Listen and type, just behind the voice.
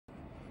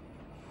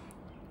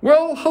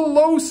Well,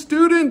 hello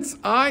students.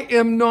 I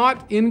am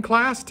not in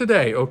class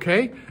today,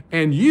 okay?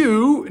 And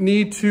you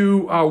need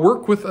to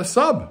work with a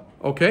sub,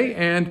 okay?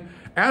 And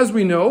as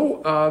we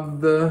know,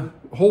 the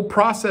whole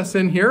process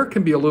in here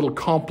can be a little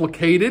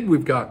complicated.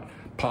 We've got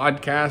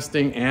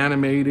podcasting,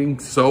 animating,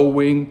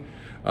 sewing,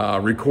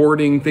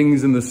 recording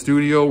things in the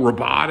studio,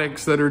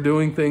 robotics that are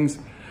doing things.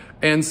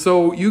 And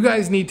so you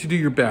guys need to do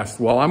your best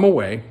while I'm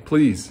away,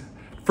 please.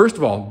 First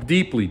of all,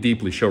 deeply,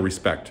 deeply show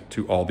respect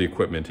to all the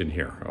equipment in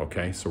here,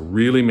 okay? So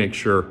really make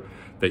sure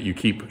that you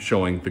keep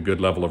showing the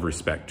good level of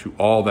respect to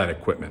all that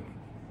equipment.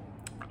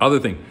 Other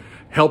thing,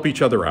 help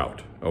each other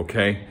out,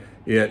 okay?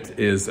 It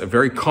is a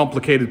very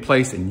complicated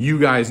place and you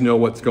guys know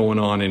what's going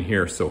on in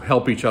here, so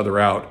help each other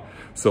out.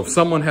 So if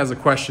someone has a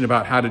question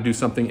about how to do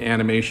something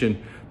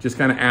animation, just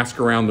kind of ask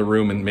around the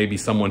room and maybe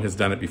someone has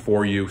done it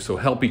before you, so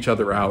help each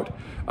other out.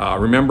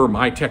 Remember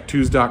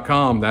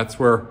mytech2s.com, that's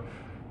where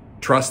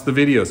trust the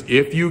videos.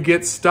 If you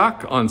get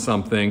stuck on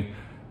something,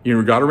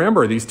 you got to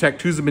remember these Tech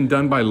 2s have been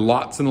done by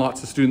lots and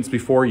lots of students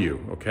before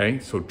you, okay?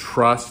 So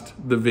trust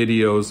the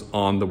videos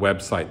on the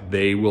website.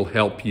 They will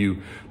help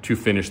you to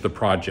finish the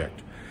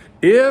project.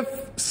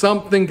 If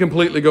something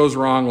completely goes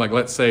wrong, like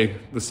let's say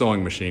the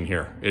sewing machine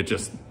here, it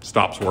just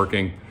stops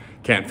working,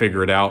 can't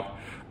figure it out,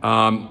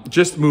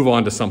 just move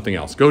on to something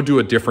else. Go do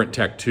a different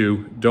Tech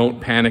 2. Don't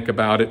panic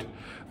about it.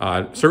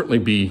 Certainly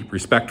be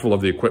respectful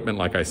of the equipment,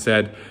 like I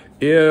said.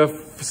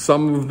 If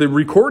some of the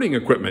recording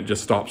equipment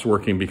just stops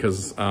working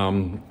because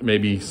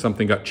maybe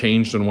something got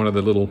changed on one of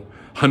the little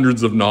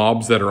hundreds of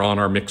knobs that are on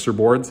our mixer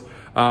boards,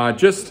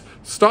 just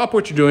stop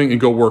what you're doing and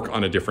go work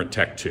on a different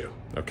Tech 2,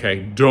 okay?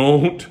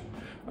 Don't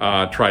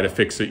try to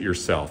fix it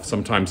yourself.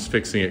 Sometimes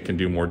fixing it can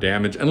do more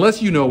damage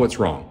unless you know what's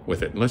wrong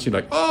with it. Unless you're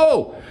like,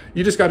 oh,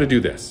 you just got to do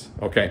this,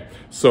 okay?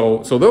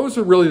 So those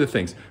are really the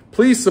things.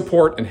 Please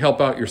support and help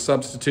out your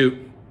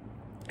substitute.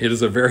 It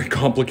is a very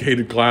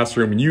complicated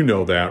classroom and you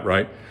know that,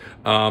 right?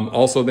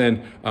 Also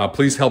then,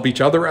 please help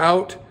each other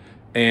out.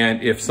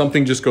 And if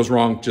something just goes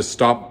wrong, just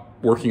stop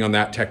working on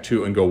that Tech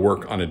 2 and go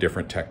work on a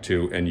different Tech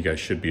 2 and you guys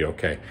should be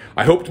okay.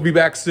 I hope to be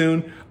back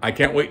soon. I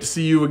can't wait to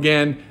see you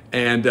again.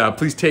 And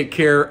please take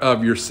care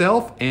of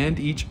yourself and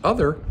each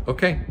other.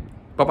 Okay,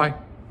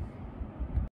 bye-bye.